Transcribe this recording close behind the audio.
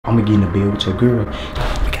I'm gonna get in the bed with your girl. We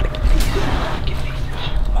gotta get these.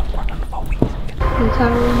 Come on, work on the 4 weeks. What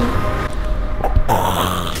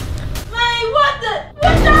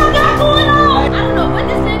y'all got going on? I don't know what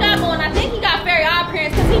this nigga got going. I think he got very odd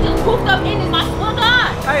parents because he just poofed up in his my small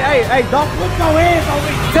God. Hey, don't put your hands on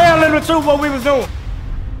me. Tell them the truth what we was doing.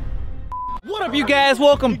 What up, you guys?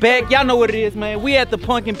 Welcome back. Y'all know what it is, man. We at the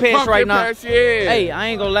pumpkin patch right now. Yeah. Hey, I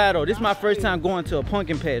ain't gonna lie though. This is my first time going to a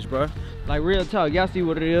pumpkin patch, bro. Like real talk. Y'all see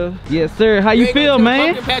what it is? Yes, sir. How you feel,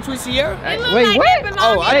 man? Pumpkin patch with Sierra? Wait, what?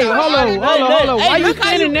 Oh, hey, hold on. Why you look how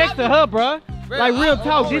standing you next to her, bro? Like real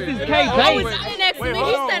talk. This is Kaii. Oh, he's standing next to me.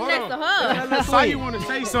 He's standing next to her. Let's say you want to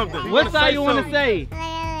say something. What side you want to say?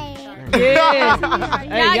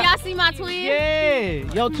 Yeah. Y'all see my twin?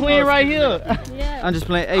 Yeah. Your twin right here. Yeah. I'm just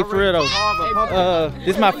playing. Hey, for real though.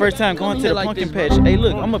 This is my first time going to the pumpkin patch. Hey,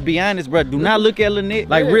 look, I'm gonna be honest, bro. Do not look at Nette.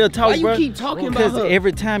 Like real talk, bro. Why you keep talking about her? Because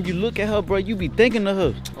every time you look at her, bro, you be thinking of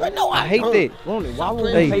her. I hate that. Why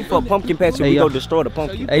would we pay for a pumpkin patch if we go destroy the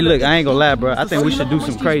pumpkin? Hey, look, I ain't gonna lie, bro. I think we should do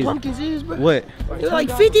some crazy. What? It's like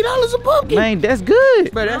 $50 a pumpkin. Man, that's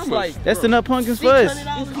good. Bro, That's enough pumpkins for us.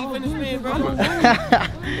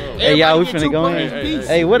 Hey, y'all, we finna go in.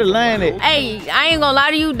 Hey, what a line at? Hey, I ain't gonna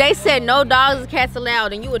lie to you. They said no dogs and cats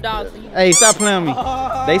allowed, and you a dog. So you... Hey, stop playing with me.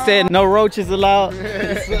 They said no roaches allowed.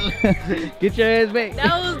 Get your ass back.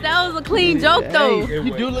 That was a clean joke though. Hey,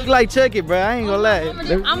 you do look like Chucky, bro. I ain't gonna lie.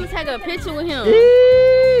 I'm gonna take a picture with him.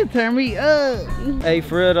 Turn me up. Hey,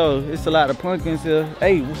 for real though, it's a lot of pumpkins here.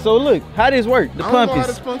 Hey, so look, how this work? The I don't know how pumpkins.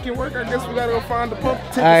 this pumpkin work. I guess we gotta go find the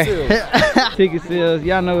pumpkin ticket sales. Ticket sales,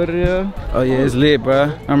 y'all know what it is. Oh yeah, it's lit,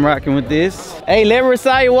 bro. I'm rocking with this. Hey, let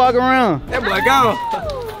Rasaya walk around. That boy gone.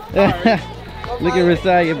 Look at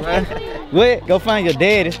Rasaya, bro. What? Go find your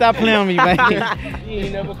daddy. Stop playing with me, man. He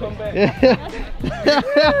ain't never come back.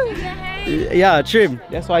 Y'all tripping.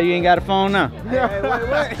 That's why you ain't got a phone now.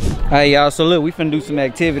 Hey, y'all, so look, we finna do some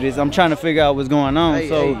activities. I'm trying to figure out what's going on.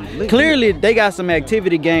 Clearly they got some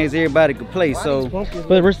activity games everybody could play. So,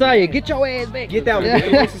 but Rasaya, get your ass back. Get that one.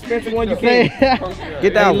 The most expensive one you can.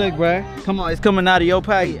 Get that one. Look, bro. Come on, it's coming out of your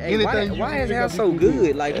pocket. Hey, why is that so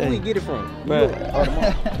good? Like, where we get it from? Bro.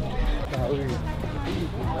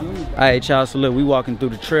 Alright, y'all, so look, we walking through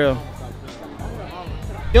the trail.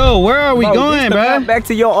 Yo, where are we going, bro? Back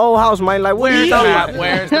to your old house, man. Like, where's the map?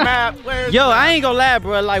 Where's the map? Yo, I ain't gonna lie,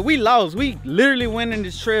 bro. Like, we lost. We literally went in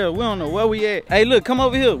this trail. We don't know where we at. Hey, look, come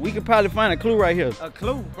over here. We could probably find a clue right here. A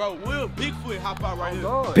clue? Bro, will Bigfoot hop out right here?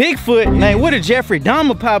 Bigfoot? Man, what did Jeffrey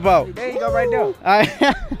Dahmer pop out? There you go right there.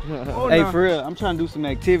 Hey, for real, I'm trying to do some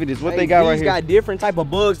activities. What they got right here? These got different type of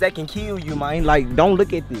bugs that can kill you, man. Like, don't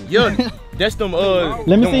look at this. Yo, that's them,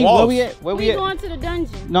 let me see, where we at? Where we at? going to the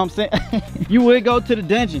dungeon. No, I'm saying, you would go to the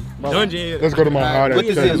dungeon. Dungeon. Let's go to my heart. What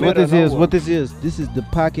this is? This is the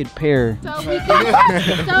pocket pear. So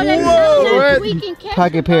we can catch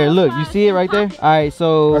Pocket pear. Look, you see it right there? All right,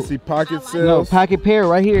 so. I see pocket cells. No, pocket pear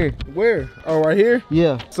right here. Where? Oh, right here?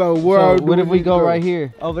 Yeah. So what if we go right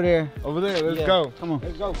here? Over there. Over there. Let's go. Come on.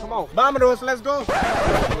 Let's go. Come on. Bombadors, let's go.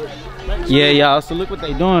 Yeah, y'all. So look what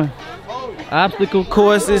they doing. Obstacle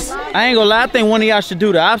courses. I ain't gonna lie. I think one of y'all should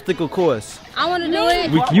do the obstacle course. I want to do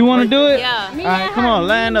it. You want to do it? Yeah. All right, come on,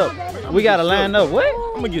 line up. We gotta line up. What?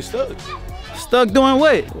 I'm gonna get stuck. Stuck doing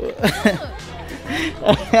what?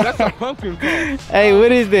 That's a pumpkin pump. Hey,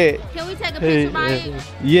 what is that? Can we take a picture by it?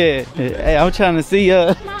 Yeah. Hey, I'm trying to see. My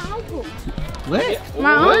uncle. What?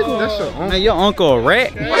 My uncle. That's your uncle. Man, your uncle a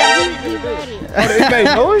rat? He ready. They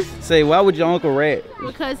made noise? Say, why would your uncle rat?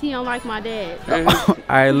 Because he don't like my dad. All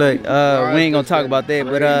right, look, we ain't gonna talk about that,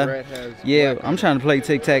 but yeah, I'm trying to play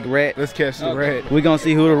tic-tac rat. Let's catch the rat. We gonna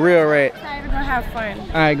see who the real rat. We're gonna have fun. All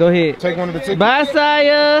right, go ahead. Take one of the tickets. Bye,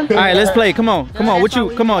 Saya. All right, let's play. Come on, come on. What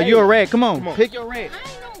you? Come on, you a rat. Come on, pick your rat.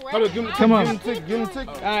 Hold on, give him Come on. Give him the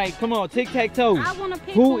ticket. All right, come on, tic-tac-toe. I want to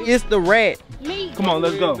pick Who one. is the rat? Me. Come on,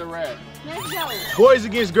 let's go. Let's go. Boys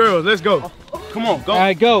against girls, let's go. Come on, go. All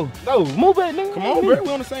right, go. Go, move it, nigga. Come on, bro. We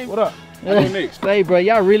on the same. What up? Say, bro,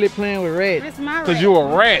 y'all really playing with rats. It's my Cause you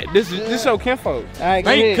a rat. This your kinfolk. All right,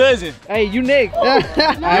 go Ain't ahead. cousin. Hey, you next. All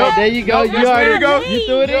right, there you go. You already go. You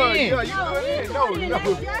threw it in. No.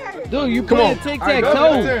 Dude, you Come on. playing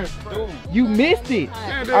tic-tac-toe. You missed it.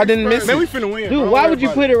 I didn't miss it. Man, we finna win. Dude, why would you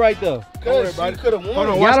put it right there? Cause you could have won. Hold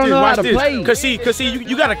on, Y'all don't know how to this. play. Cause see,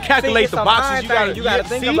 you gotta calculate the boxes. You gotta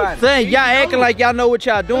think see? about it. Son, y'all acting like y'all know what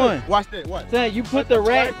y'all doing. Watch that. What? Son, you put the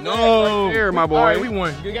rat. No. Right there, my boy. All right, we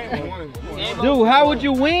won. Good game. We won. Dude, how would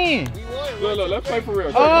you win? Look, let's play for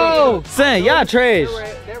real. Oh, son, y'all trash.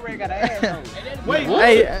 That rat got an ass on. Wait,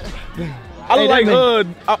 Hey, I look like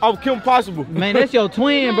that I'm Kim Possible. man, that's your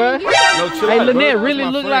twin, bro. No, chill Hey, out, Lynette bro. really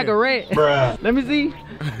That's my look like a friend. rat. Let me see.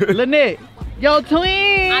 Lynette, Yo,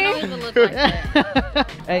 twin. I don't even look like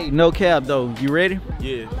that. Hey, no cap though. You ready?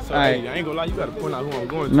 Yeah. So, All right. hey, I ain't gonna lie, you gotta point out who I'm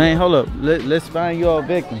going to. Man, hold up. Let's find you all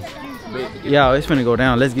victims. Yo, it's finna go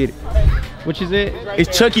down. Let's get it. What you said?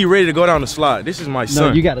 It's Chucky ready to go down the slide. This is my son.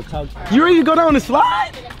 No, you gotta talk. You ready to go down the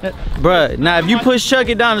slide? Bruh, now if you push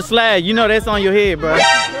Chucky down the slide, you know that's on your head, bruh.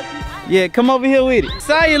 Yeah, come over here with it.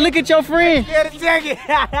 Saya, look at your friend. Get it, Chucky.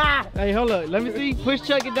 Hey, hold up. Let me see. Push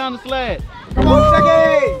Chucky down the slide. Come on,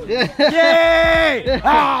 Chucky. Yeah. Yay.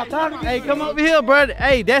 Ah, time to get Hey, come over here, brother.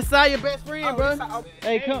 Hey, that's Saya's best friend, bro.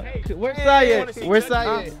 Hey, come. Where's Saya? Where's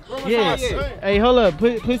Saya? Yeah. Hey, hold up.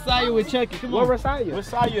 Put Saya with Chucky. Come on. Where's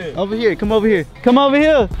Saya? Over here. Come over here. Come over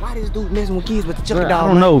here. Why this dude messing with kids with the Chucky Bruh, dog? I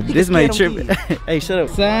don't know. He This can man scare them tripping. kids. Hey, shut up.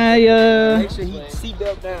 Saya. Make sure he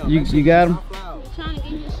seatbelt down. You got him? Trying to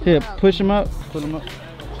get his shit Here, out. push him up. Pull him up.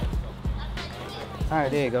 All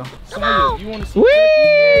right, there you go. Saya, you wanna see Whee!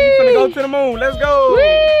 Chucky? You finna go to the moon. Let's go.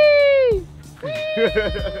 Whee!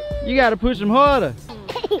 You gotta push him harder.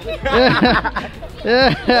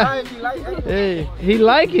 Hey, he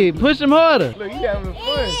like it. Push him harder. Look, he having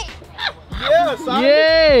fun. Yeah, Saya.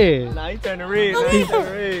 Yeah. Nah, he turning red. Nah, he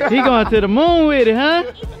turning red. He going to the moon with it, huh?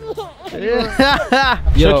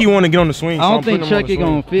 Yo, Chucky want to get on the swing. I so don't I'm think putting him on the Chucky swing.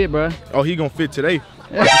 gonna fit, bro. Oh, he gonna fit today.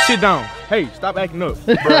 Sit down. Hey, stop acting up.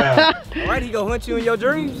 Alright, he gonna hunt you in your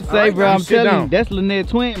dreams. Say, bro, I'm sit telling down. you, that's Lynette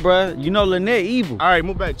twin, bro. You know Lynette evil. All right,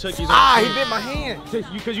 move back. Chucky's Ah, on he the bit my hand. swing.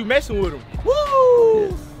 Because you messing with him.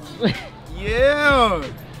 Woo! Yeah.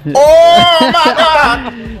 Oh my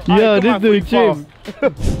God! Yo, come this on, dude free fall.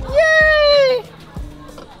 tripping. Yay!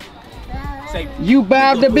 Say, You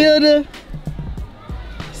Bob the Builder.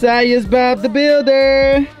 Saya's Bob the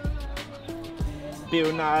Builder.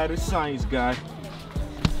 Bill Nye the science guy.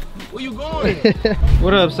 Where you going?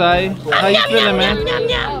 What up, Saya? How you feeling, man?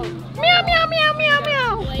 Meow, meow, meow, meow,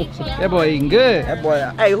 meow. That boy eating good. That boy,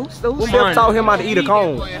 hey, who taught him how to eat a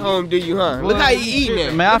cone? At home, do you, huh? Look how he eating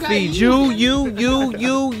it. Man, I feed you. In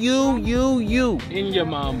your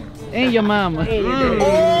mama. And your mama.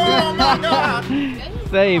 Oh my God!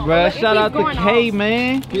 Say, bro, shout out to Kaii,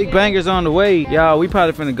 man. Big bangers on the way. Y'all, we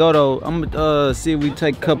probably finna go though. I'm gonna see if we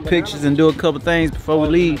take a couple pictures and do a couple things before we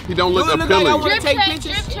leave. He don't look Like I appealing. wanna Drip take check,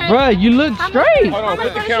 pictures. drip check. Bro, you look straight. Hold on,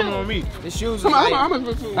 put the camera on me. The shoes is Come on, like, how much?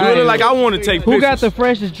 You look like I want to take pictures. Who got the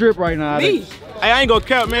freshest drip right now? me. Hey, I ain't gonna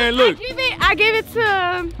count, man. Look. I give it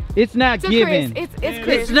to It's not given. Chris. It's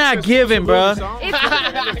Chris. It's not given, bro.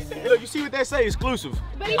 Look, you see what they say? Exclusive.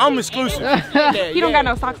 I'm exclusive. He don't got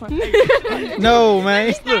no socks on. No,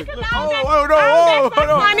 man. Look. Oh, no. Hold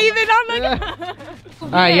on. Not even. Don't look. All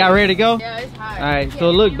right, y'all ready to go? Yeah, it's hot. All right, so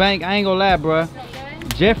look, Bank, I ain't gonna lie, bro.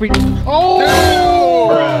 Jeffrey.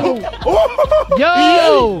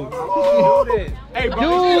 Yo! Hey, bro,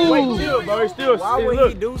 it's still, chill, bro. It's still, Why would look.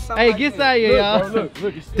 he do something? Hey, like get that? out here, y'all. Look,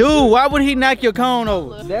 it's still Dude, why would he knock your cone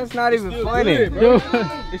over? That's not even funny. good, bro.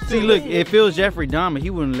 Dude. See, look, if it was Jeffrey Dahmer, he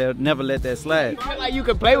wouldn't never let that slide. Like you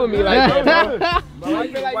can play with me like that, bro.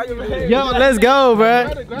 Yo, let's go,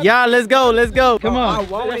 bro. Y'all, let's go. Come on.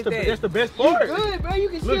 That's the best part. Good, bro. You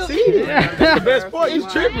can Look, still see, eat it. that's the best part. He's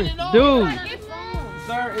tripping. Dude,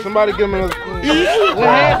 Somebody give him another spoon. what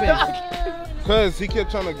happened? Cause he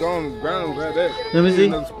kept trying to go on the ground and grab that. Let me see.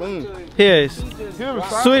 Another spoon. Here,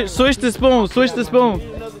 switch the spoon.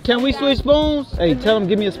 Can we switch spoons? Hey, tell him,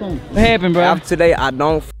 give me a spoon. What happened, bro? After today, I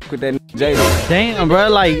don't f with that Jada. Damn, bro,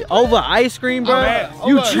 like over ice cream, bro.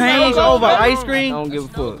 You changed over ice I cream. don't give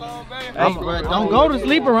a fuck. Hey, bro, don't go to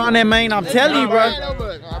sleep around that man. I'm telling you, bro.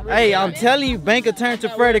 Hey, I'm telling you, Banker turned to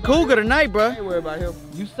Freddy Cougar tonight, bro. Don't worry about him.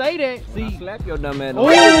 You say that. See. Slap your dumb ass.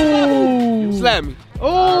 Ooh. Slap me. Ooh. Like,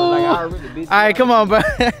 I All really beat you. right, come on, bro.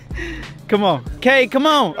 Come on. Kay, come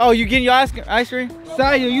on. Oh, you getting your ice cream?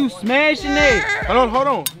 Saya, you smashing it. Hold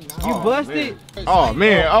on. You busted. Oh,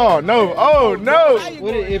 man. Oh, no.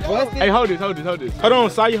 What, it busted? Hey, hold this. Hold on,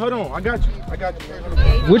 Saya. Hold on. I got you.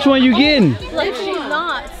 Which one you getting? Like she's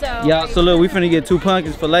not, so. Y'all, so look, we finna get 2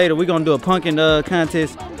 pumpkins for later. We gonna do a pumpkin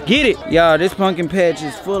contest. Get it. Y'all, this pumpkin patch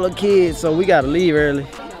is full of kids, so we gotta leave early.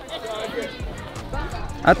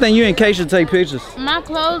 I think you and Kay should take pictures. My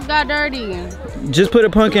clothes got dirty. Just put a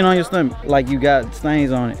pumpkin on your stomach, like you got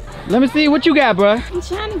stains on it. Let me see what you got, bro. I'm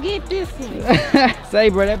trying to get this one. Say,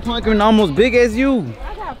 bro, that pumpkin almost big as you.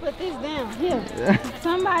 I gotta put this down here.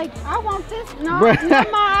 Somebody, I want this. No, Bruh. no,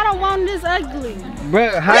 Ma, I don't want this ugly.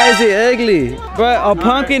 Bro, how is it ugly? Bro, a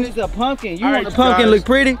pumpkin is a pumpkin. You want right, a pumpkin guys. look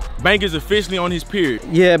pretty? Bank is officially on his period.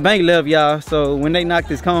 Yeah, Bank left y'all. So when they knocked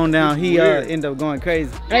his cone down, he ended up going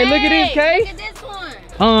crazy. Hey, look at this, Kay. Look at this one.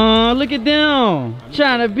 Look at them.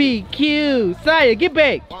 Trying to be cute. Saya, get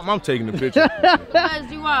back. I'm taking the picture.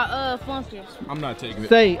 Because you are funky. I'm not taking it.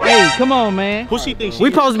 Say, hey, come on, man. Who she thinks she We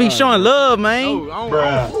is? supposed to be showing love, man. Oh, I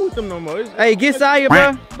don't fool with them no more. Hey, get Saya,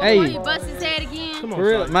 bro. Hey. Hey, Bust his head again. Come on, for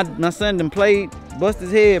real, my son done played, bust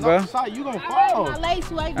his head, bro. Sai, you gonna fall. My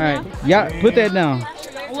lace right All now. right, y'all put that down.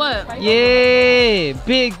 What? Yeah,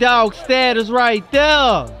 big dog status right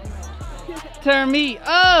there. Turn me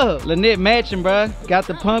up. Lynette matching, bro. Got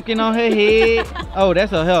the pumpkin on her head. Oh,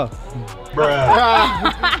 that's her hair.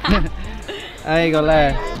 I ain't gonna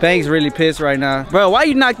lie. Bank's really pissed right now. Bro, why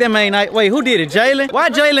you knock that man out? Wait, who did it? Jalen?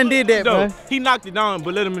 Why Jalen did that, bro? He knocked it down,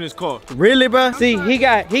 but let him in his car. Really, bro? See, he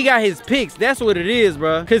got his picks. That's what it is,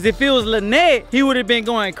 bro. Cause if it was Lynette, he would have been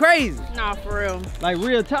going crazy. Nah, for real. Like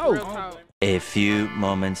real talk. Real talk. A few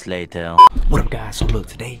moments later. What up, guys? So look,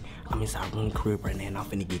 today I'm inside Rucrew right now, and I'm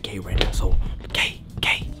finna get Kaii right now. So Kaii,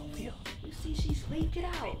 you see she sleep? Get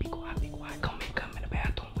out. Be quiet. Come in the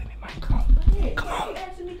bathroom with me, man. Come on.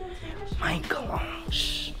 Man, come on.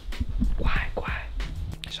 Shh. Quiet.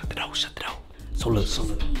 Shut the door. So look,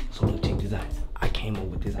 check this out. I came up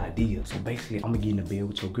with this idea. So basically, I'm gonna get in the bed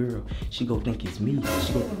with your girl. She go think it's me.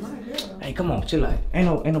 Hey, come on, chill out. Ain't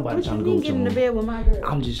nobody trying to go with you. Get in the bed with my girl.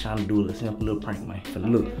 I'm just trying to do a simple little prank, man.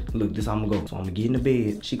 Look, this how I'm gonna go. So I'm gonna get in the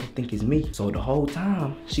bed. She gonna think it's me. So the whole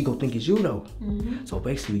time, she gonna think it's you though. So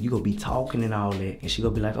basically, you gonna be talking and all that, and she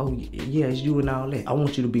gonna be like, oh yeah, it's you and all that. I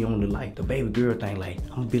want you to be on the baby girl thing. Like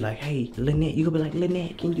I'm gonna be like, hey, Lynette. You gonna be like,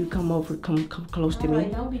 Lynette, can you come over, come close to me?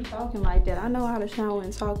 Like, don't be talking like that. I know how to shower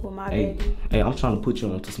and talk with my baby. Hey, I'm trying to put you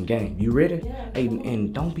onto some game. You ready? Yeah. Hey,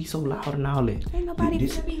 and don't be so loud and all that. Ain't nobody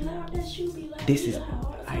gonna be loud. That's you be loud.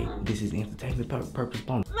 This is entertainment purpose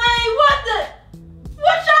bonus. Man, what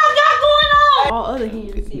y'all got going on? All other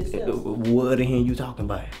hands. What other hand you talking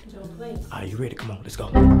about? Are you ready? Come on, let's go.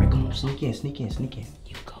 All right, come on, sneak in. You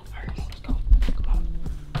go first. Let's go. Come on.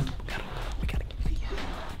 We gotta get these.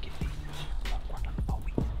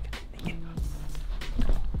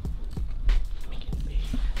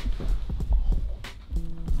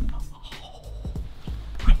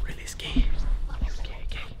 I'm really scared.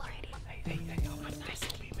 Hey, I'm gonna take some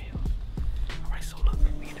female. All right, so look,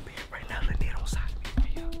 we in the bed right now. Lynette on side of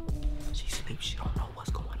me. She sleeps. She don't know what's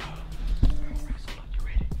going on. All right, so look, you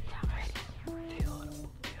ready? Yeah, tell her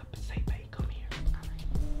to say, babe, come here.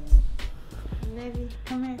 Baby,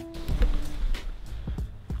 come here.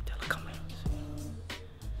 Tell her come here.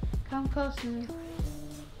 Come close to me.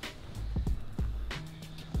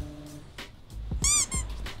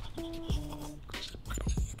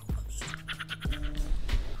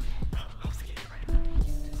 I'm scared right now.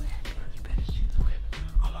 You better shoot with me.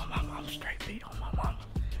 On my mama, I'm straight beat on my mama.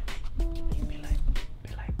 You be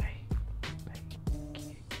like, babe,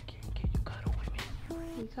 can you cuddle with me?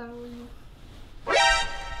 You cuddle with me?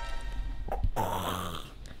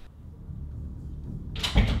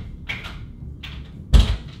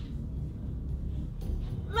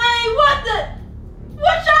 Man, what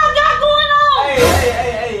y'all got going on?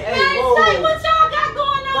 Hey, Man, say what y'all got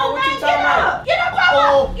going on, Bro, what man. you talking about? Get up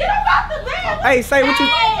out the bed. Hey, say what you.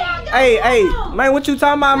 Hey, man, what you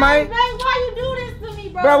talking about, man? Man, why you do this to me,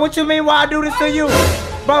 bro? Bro, what you mean? Why I do this to you?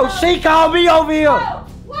 Bro, she called me over here.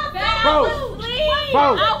 What? Bro.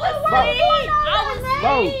 Bro. I was asleep.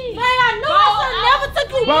 Bro. Man, I know I should have never took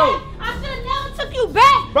you Bro. back. I should have never took you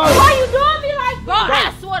back. Bro. Why you doing me like that? Bro, I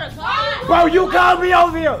swear to God. Bro, you called me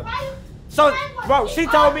over here. Why you- So, bro, she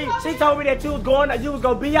told me that you was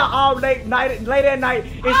gonna be out all late at night, and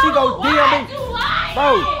she gonna DM me.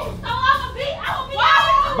 Bro. So I'ma be out.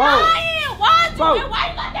 Bro. Why Bro. you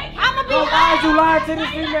got that camera? I'ma be Bro, why is you lying to this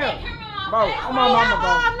female? Bro, I'm my mama,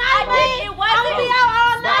 bro. I'ma be out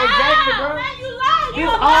all night. Exactly, bro. Man, you lying.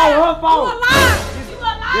 This all her fault. You a liar.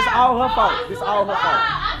 This all her fault. This all her fault.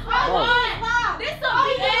 Bro. This a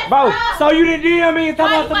BS. Bro, so you didn't DM me and tell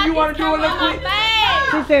me something you wanna do a little quick?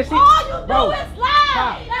 She said she, All you bro, do is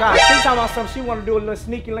lie. God, she talking about something she wanna do a little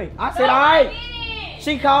sneaky link. I said, alright.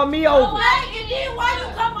 She called me over. And then why you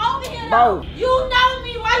come over here? Bro. You know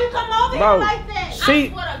me. Why you come over Bro, here like that?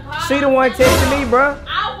 she the one texting me, bro.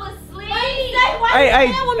 I was asleep.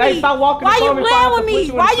 Hey, stop walking Why the you phone and playing find with to me? put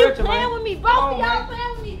you in Why the you stretcher, playing man. with me? Both Come of on, y'all man.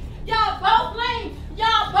 playing with me. Y'all both lame.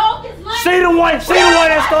 Y'all both is lame. She the one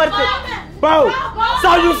that started it. Bro,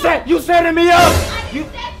 so you setting me up.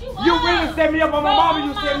 You really set me up on my mama,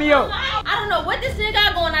 you set me up. I don't know what this nigga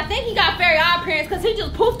got going. I think he got fairy odd parents because he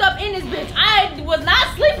just poofed up in this bitch. I was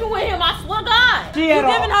not sleeping with him, I swear to God. She had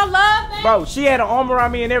You giving her love, man? Bro, she had an arm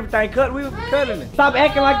around me and everything. We was cuddling it. Stop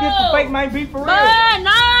acting like this for fake man be for real. Man,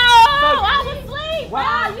 no, I was asleep.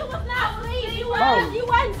 Why? Bro, you was not asleep. You Bro. wasn't asleep.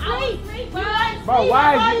 You wasn't Bro, asleep.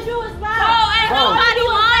 why All is you do is lie. Bro, Nobody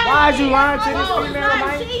lying. Why is you lying to this female,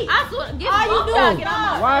 man? I swear, get all you do is get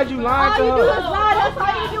on. Why is you lying to her? All you do is lie. That's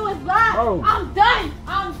all you do is lie. Bro. I'm done.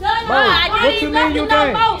 I'm done. Bro, what you mean you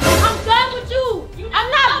done? I'm done with you.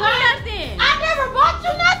 I'm not buying nothing. I never bought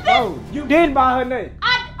you nothing. Bro, you didn't buy her nothing.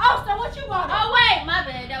 So what you bought her? Oh wait, my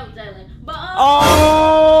bad. That was Jalen. But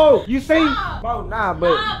Oh, you see? Bro, nah,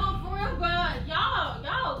 but. Nah, but for real, bro,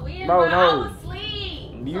 y'all weird. Bro, no. I was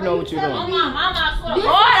asleep. You know what you're Oh doing. my mama, I swear. This is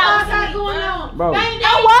Lord, I all was got asleep, going on. Bro.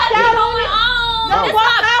 Don't walk out on it. Don't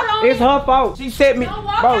walk out on it. It's her fault. She set me, Don't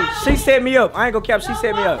walk bro. out She on set me up. I ain't gonna cap. She Don't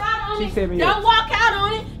set me walk up. out on She it. set me Don't up. walk out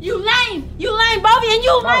on it. You lame. You lame, Bobby, and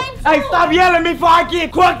you Bro. lame. Hey, stop yelling at me before I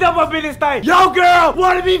get quacked up in this thing. Yo, girl,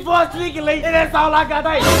 wanted me for a sneaky link, and that's all I got.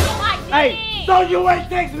 Hey, so you ain't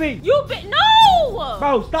text me. You been no.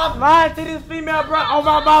 Bro, stop lying to this female, bro. Oh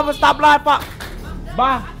my mama, stop lying. Bye.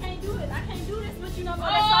 I can't do it. I can't do this with you no more.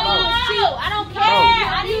 Oh, That's all you was cheap. I don't care. I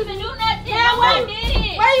didn't even do nothing. Yeah, I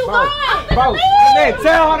did. Where you Bro, going? man,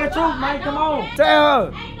 tell her the truth, man. Come on,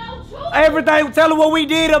 tell her Ain't no truth. everything. Tell her what we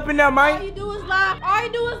did up in there, All man. you do is lie. All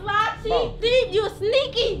you do is lie. Bro. Thief. You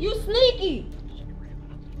sneaky. You sneaky.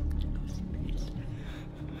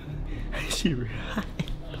 She right.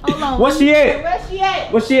 Hold on. Where she at? Where she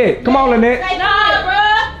at? Where she at? Come on, Lynette. They Nah, come here.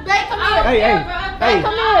 bruh. They come here. Hey, hey, They hey.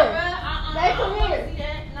 come here. They come here.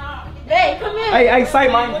 They come here. Hey, say,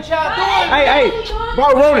 man. What y'all doing? Hey,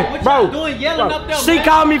 bro, Rooney, What bro. y'all doing yelling Bro, up there, she man?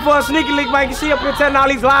 called me for a sneaky link, man. She up here telling all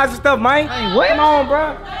these lies and stuff, man. Hey, what? Come on,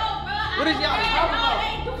 bro. What is y'all talking about?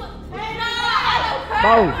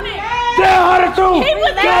 Bro, tell her the truth. He was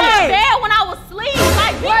in Tell her. bed when I was asleep.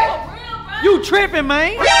 Like, be for real, bro. You tripping,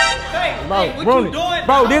 man? Bro, Hey, what Rooney. you doing?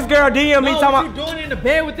 Bro, this girl DM me No, talking what about. you doing in the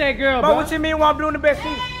bed with that girl, Bro, what you mean while I'm doing the best?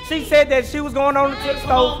 She said that she was going on to the Come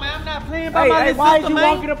stove. on, man. I'm not playing by Hey, my hey, little why sister, is you man.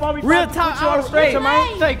 walking up on me? Real Put talk. you on the stretcher,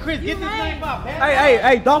 man. Say, Chris, get this thing up, man.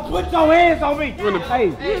 Hey, don't put your hands on me. Hey, You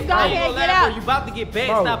go ahead, get out. You about to get bad.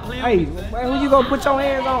 bro, Stop playing hey, with me, man. who you gonna put your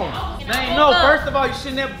hands on? Man, no, first of all, you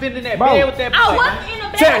shouldn't have been in that Bro. bed with that I boy. wasn't in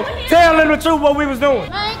the bed with him. Tell them the truth what we was doing.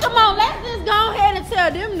 Man, come on. Let's just go ahead and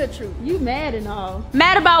tell them the truth. You mad and all.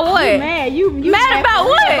 Mad about what? You mad. You Mad about for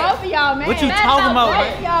real. what? Both of y'all mad. What you Mad talking about, Both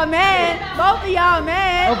man? of y'all mad. Both of y'all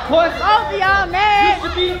mad. Of course. Both of y'all mad.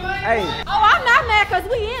 Hey, Oh, I'm not mad because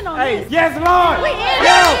we in on hey, this. yes, Lord. We in on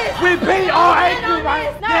Yeah, this. we We beat in all on hate you, this.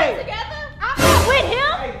 right? Not Yeah. together. I'm not with him.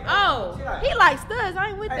 Oh. He like studs. I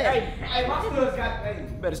ain't with that. Hey, my studs got. Hey,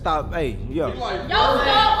 better stop. Hey, yo. Yo, big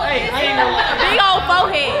old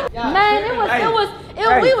forehead. Man,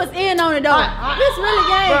 we was in on it though. This really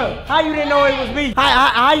game. Bro, how you didn't know it was me?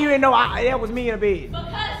 How you didn't know that was me in the bed?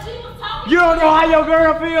 Because she was talking. You don't know how your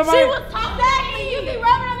girl feel, man? She was talking. Exactly. You be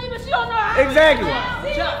rubbing on me, but she don't know how. Exactly.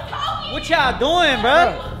 She was talking. What y'all doing,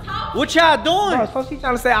 bro? What y'all doing? Bro, so she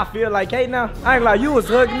trying to say I feel like, hey, now I ain't like you was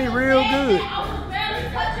hugging me real good.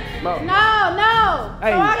 Bro. No.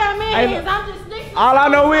 Hey, so all that means hey, is I'm just sneaking. All I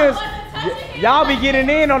know is y'all be getting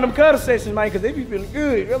in on them cuddle sessions, man, because they be feeling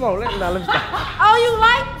good. Come on, let me stop. Oh, you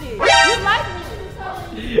liked it. You liked it.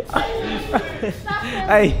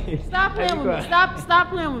 Hey. Stop playing with me. Stop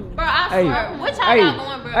playing with me. Bro, I Hey. swear. What y'all Hey, got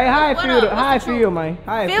going, bro? hey, how I What feel? up? How I What's the feel, truth? man?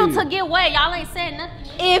 How I Feel feel? to get wet. Y'all ain't saying nothing.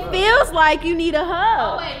 It feels like you need a Oh,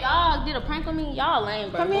 hug. wait. Y'all did a prank on me? Y'all lame,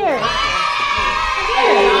 bro. Come here.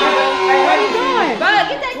 Where you going? Bro,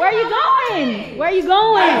 get that. Where you going? Where you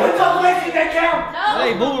going? Put your legs in that camera. No.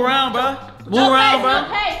 Hey, move around, bro. Move No around, face, bro. no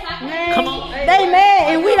face. I can't Man, Come on. They mad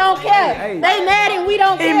and we don't care. Hey. They mad and we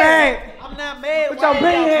don't He care. mad. I'm not mad. Put your big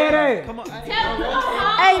head in. Come on. Tell them to go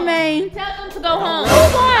home. Hey man. Tell them to go home. Who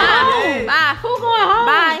going home? Bye. Who going home?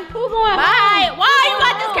 Bye. Who going Bye. home? Why you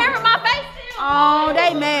got this camera in my face? Oh,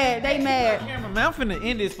 they mad. They mad. Camera, man, I'm finna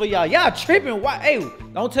end this for y'all. Y'all tripping. Why? Hey,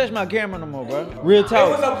 don't touch my camera no more, bro. Real talk.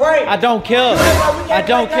 It was a prank. I don't care. I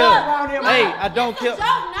don't care. Hey, I don't It's a care.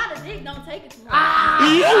 joke, not a dick. Don't take it too much.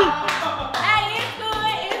 Hey, it's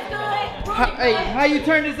good. It's good. Hey, how you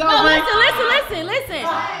turn this No, off, man? listen.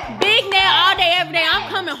 Big Nette all day, every day. I'm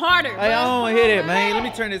coming harder. Hey, I don't wanna hear that, man. Let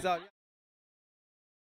me turn this off.